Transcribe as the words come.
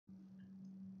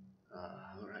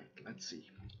Right, let's see.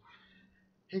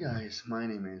 Hey guys, my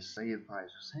name is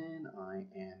Faaiz. I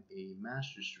am a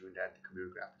master's student at the Computer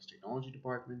Graphics Technology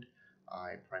Department.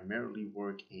 I primarily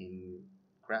work in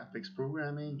graphics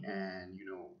programming and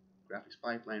graphics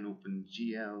pipeline,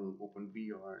 OpenGL,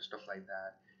 OpenVR, stuff like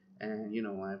that. And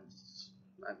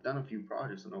I've done a few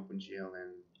projects on OpenGL,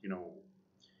 and I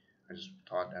just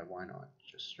thought that why not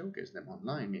just showcase them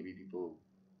online? Maybe people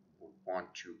would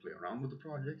want to play around with the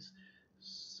projects.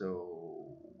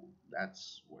 So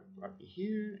that's what brought me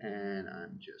here, and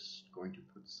I'm just going to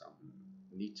put some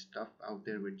neat stuff out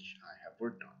there which I have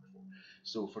worked on before.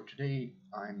 So for today,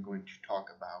 I'm going to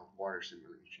talk about water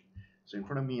simulation. So in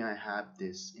front of me, I have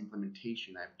this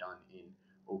implementation I've done in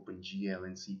OpenGL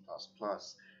and C++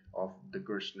 of the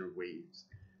Gerstner Waves.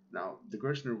 Now, the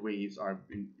Gerstner Waves are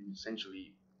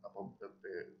essentially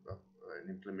an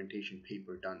implementation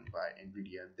paper done by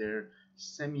Nvidia. They're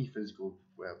semi-physical,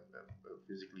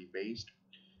 physically based.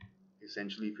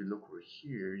 Essentially, if you look over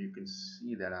here, you can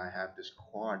see that I have this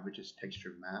quad which is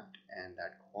texture mapped, and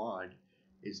that quad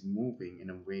is moving in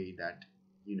a way that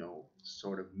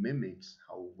sort of mimics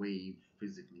how wave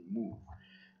physically move.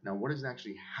 Now, what is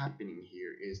actually happening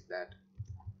here is that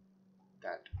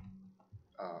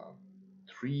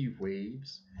three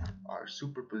waves are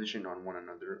superpositioned on one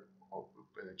another,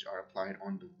 which are applied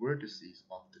on the vertices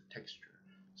of the texture.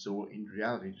 So in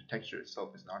reality, the texture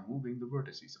itself is not moving, the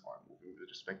vertices are moving with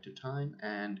respect to time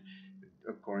and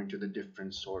according to the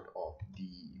different sort of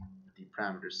the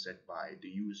parameters set by the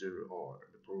user or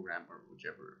the programmer,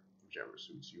 whichever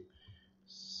suits you.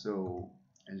 So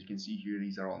as you can see here,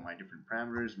 these are all my different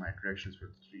parameters, my directions for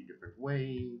the three different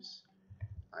waves.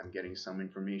 I'm getting some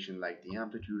information like the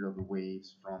amplitude of the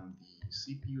waves from the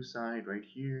CPU side right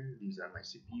here. These are my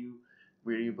CPU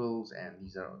variables, and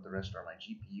the rest are my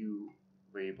GPU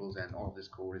variables, and all this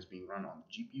code is being run on the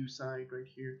GPU side right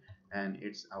here, and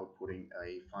it's outputting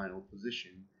a final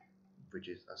position, which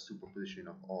is a superposition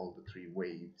of all the three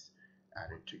waves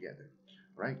added together.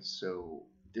 Right, so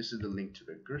this is the link to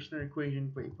the Gerstner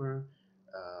equation paper.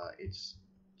 It's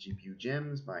GPU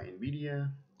Gems by Nvidia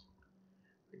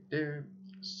right there.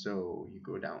 So you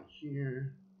go down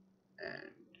here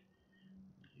and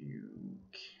you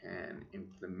can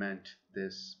implement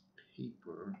this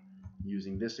paper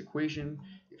using this equation.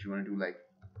 If you want to do like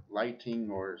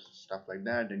lighting or stuff like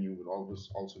that, then you would always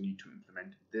also need to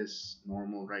implement this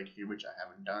normal right here, which I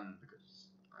haven't done because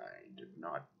I did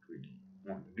not really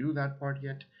want to do that part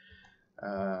yet.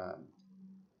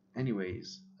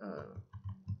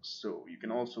 So you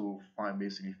can also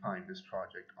basically find this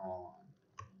project on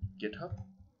GitHub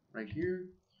right here.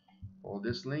 For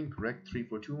this link,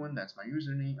 rec3421, that's my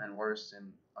username, and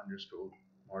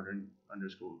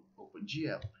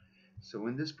watersim_modern_OpenGL. So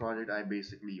in this project, I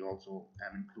basically also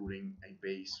am including a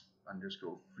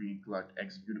base_freeglut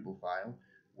executable file,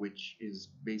 which is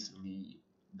basically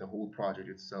the whole project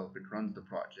itself. It runs the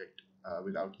project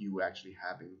without you actually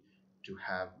having to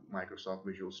have Microsoft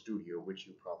Visual Studio, which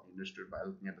you probably understood by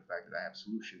looking at the fact that I have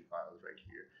solution files right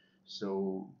here.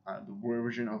 So the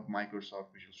version of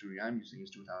Microsoft Visual Studio I'm using is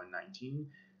 2019.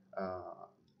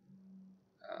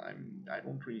 I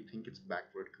don't really think it's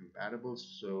backward compatible,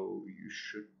 so you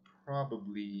should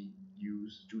probably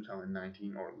use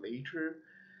 2019 or later.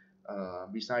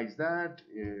 Besides that,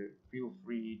 feel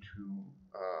free to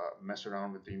mess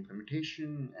around with the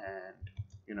implementation, and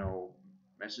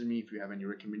message me if you have any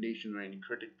recommendations or any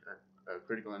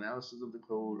critical analysis of the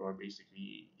code, or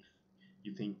basically if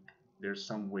you think there's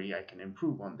some way I can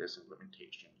improve on this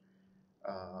implementation.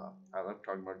 I love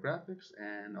talking about graphics,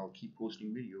 and I'll keep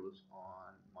posting videos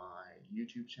on my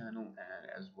YouTube channel and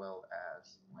as well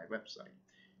as my website.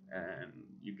 And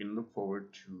you can look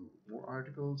forward to more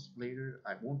articles later.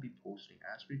 I won't be posting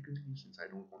as frequently since I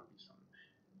don't want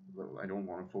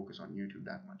to focus on YouTube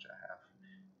that much. I have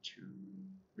to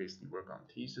basically work on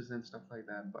thesis and stuff like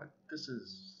that, but this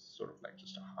is sort of like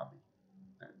just a hobby.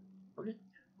 And okay,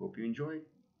 hope you enjoyed,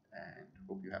 and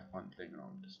hope you have fun playing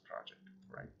around with this project.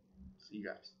 Right, see you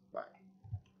guys, bye.